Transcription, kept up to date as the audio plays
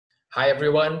Hi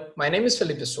everyone, my name is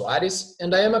Felipe Soares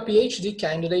and I am a PhD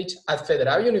candidate at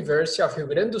Federal University of Rio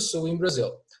Grande do Sul in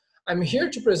Brazil. I'm here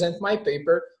to present my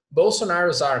paper,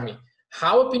 Bolsonaro's Army,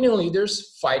 How Opinion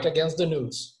Leaders Fight Against the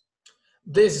News.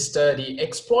 This study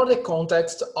explored the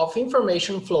context of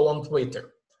information flow on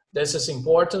Twitter. This is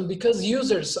important because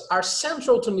users are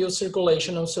central to news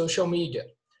circulation on social media.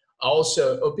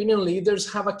 Also, opinion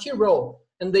leaders have a key role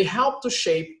and they help to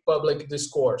shape public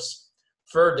discourse.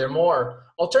 Furthermore,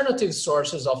 alternative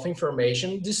sources of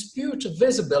information dispute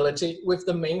visibility with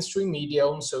the mainstream media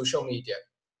on social media.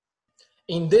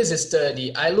 In this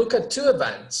study, I look at two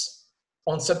events.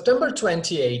 On September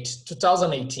 28,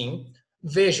 2018,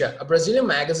 Veja, a Brazilian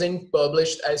magazine,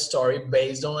 published a story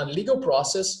based on a legal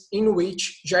process in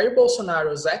which Jair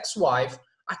Bolsonaro's ex-wife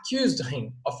accused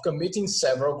him of committing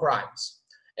several crimes.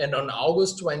 And on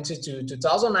August 22,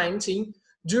 2019,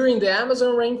 during the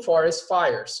Amazon rainforest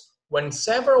fires, when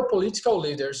several political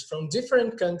leaders from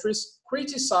different countries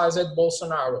criticized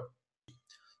Bolsonaro.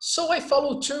 So I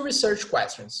followed two research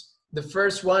questions. The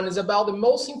first one is about the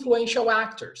most influential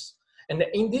actors. And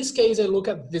in this case, I look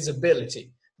at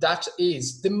visibility. That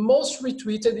is, the most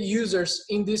retweeted users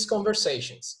in these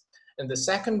conversations. And the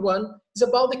second one is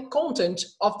about the content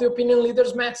of the opinion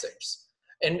leaders' message.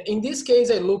 And in this case,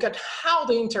 I look at how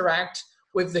they interact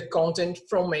with the content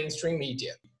from mainstream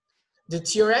media. The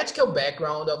theoretical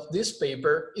background of this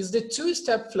paper is the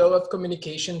two-step flow of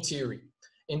communication theory.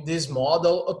 In this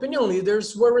model, opinion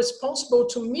leaders were responsible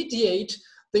to mediate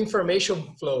the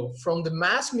information flow from the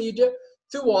mass media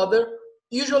to other,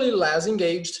 usually less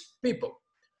engaged, people.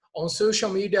 On social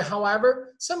media,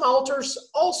 however, some authors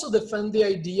also defend the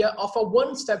idea of a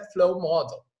one-step flow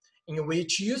model, in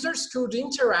which users could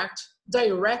interact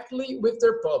directly with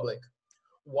their public,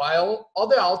 while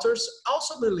other authors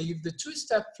also believe the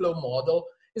two-step flow model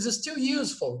is still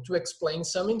useful to explain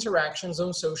some interactions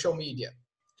on social media.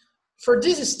 For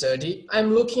this study,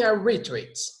 I'm looking at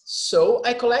retweets, so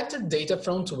I collected data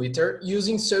from Twitter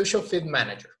using Social Feed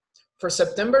Manager. For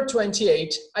September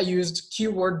 28, I used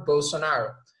keyword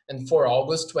Bolsonaro, and for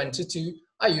August 22,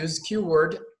 I used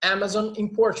keyword Amazon in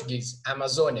Portuguese,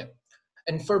 Amazônia.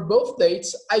 And for both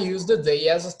dates, I used the day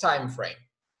as a time frame.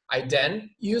 I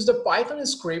then used a Python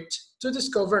script to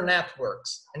discover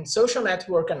networks and social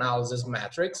network analysis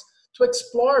metrics to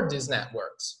explore these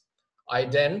networks. I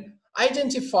then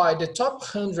identified the top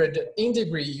 100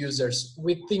 in-degree users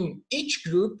within each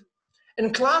group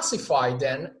and classified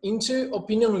them into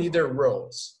opinion leader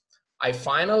roles. I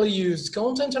finally used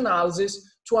content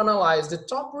analysis to analyze the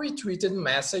top retweeted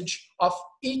message of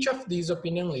each of these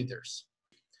opinion leaders.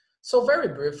 So very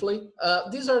briefly,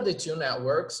 these are the two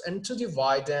networks, and to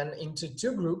divide them into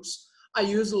two groups, I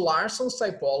use Larson's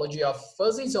typology of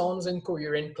fuzzy zones and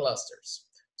coherent clusters.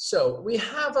 So we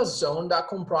have a zone that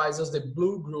comprises the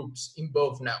blue groups in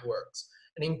both networks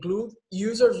and include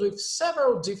users with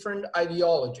several different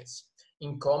ideologies.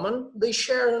 In common, they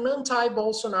share an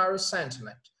anti-Bolsonaro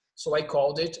sentiment, so I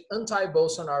called it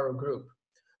anti-Bolsonaro group.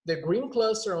 The green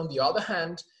cluster, on the other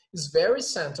hand, is very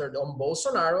centered on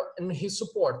Bolsonaro and his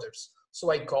supporters,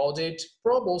 so I called it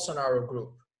pro-Bolsonaro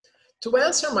group. To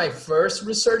answer my first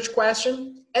research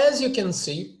question, as you can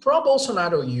see,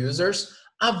 pro-Bolsonaro users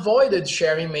avoided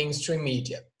sharing mainstream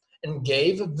media and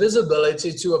gave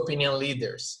visibility to opinion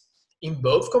leaders. In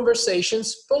both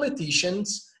conversations,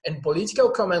 politicians and political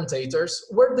commentators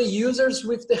were the users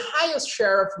with the highest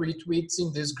share of retweets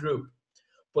in this group.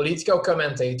 Political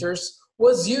commentators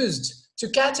was used to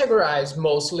categorize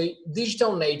mostly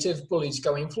digital native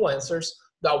political influencers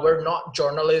that were not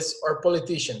journalists or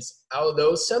politicians,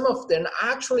 although some of them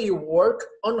actually work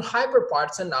on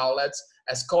hyperpartisan outlets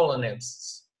as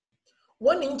columnists.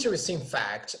 One interesting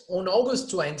fact, on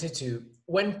August 22,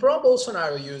 when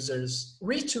pro-Bolsonaro users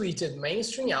retweeted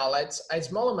mainstream outlets, a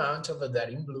small amount over there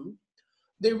in blue,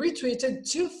 they retweeted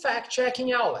two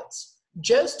fact-checking outlets,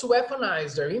 just to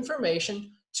weaponize their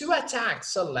information to attack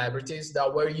celebrities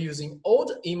that were using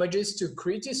old images to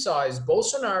criticize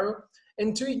Bolsonaro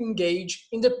and to engage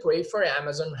in the Pray for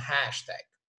Amazon hashtag.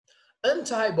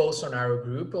 Anti-Bolsonaro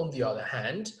group, on the other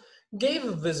hand, gave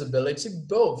visibility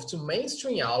both to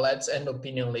mainstream outlets and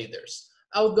opinion leaders,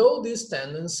 although this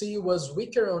tendency was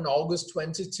weaker on August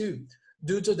 22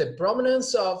 due to the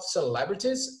prominence of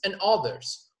celebrities and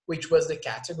others, which was the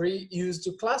category used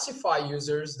to classify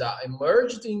users that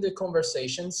emerged in the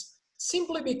conversations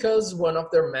simply because one of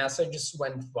their messages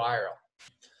went viral.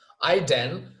 I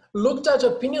then looked at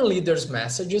opinion leaders'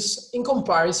 messages in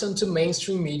comparison to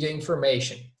mainstream media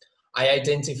information. I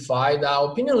identified that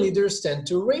opinion leaders tend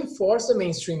to reinforce the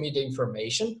mainstream media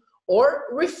information or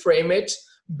reframe it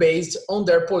based on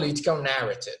their political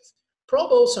narrative.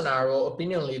 Pro-Bolsonaro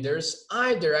opinion leaders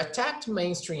either attacked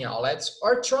mainstream outlets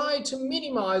or tried to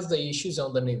minimize the issues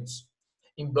on the news.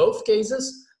 In both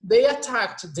cases, they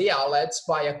attacked the outlets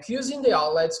by accusing the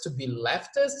outlets to be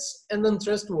leftists and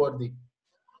untrustworthy.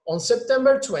 On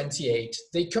September 28,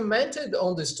 they commented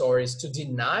on the stories to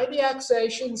deny the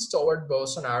accusations toward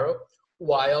Bolsonaro,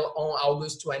 while on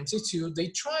August 22, they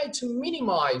tried to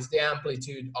minimize the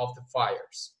amplitude of the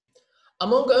fires.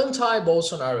 Among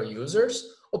anti-Bolsonaro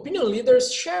users, opinion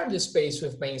leaders shared the space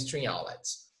with mainstream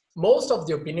outlets. Most of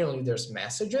the opinion leaders'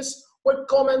 messages were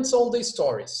comments on the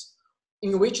stories,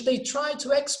 in which they tried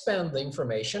to expand the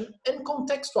information and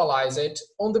contextualize it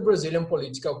on the Brazilian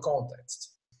political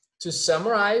context. To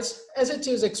summarize, as it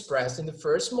is expressed in the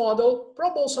first model,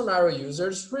 pro-Bolsonaro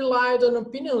users relied on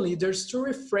opinion leaders to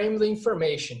reframe the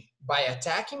information by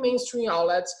attacking mainstream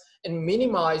outlets and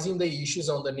minimizing the issues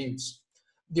on the news.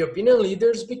 The opinion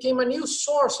leaders became a new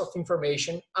source of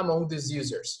information among these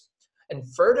users. And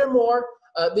furthermore,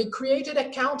 they created a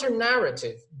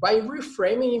counter-narrative by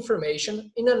reframing information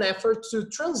in an effort to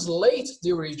translate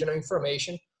the original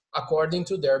information according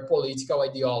to their political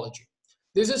ideology.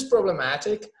 This is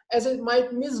problematic as it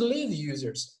might mislead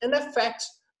users and affect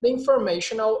the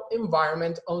informational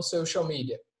environment on social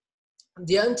media.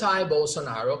 The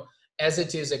anti-Bolsonaro, as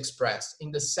it is expressed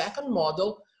in the second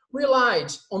model, relied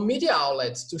on media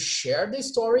outlets to share the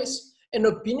stories and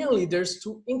opinion leaders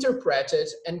to interpret it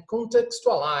and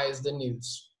contextualize the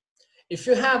news. If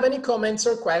you have any comments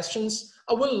or questions,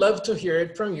 I would love to hear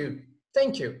it from you.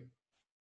 Thank you.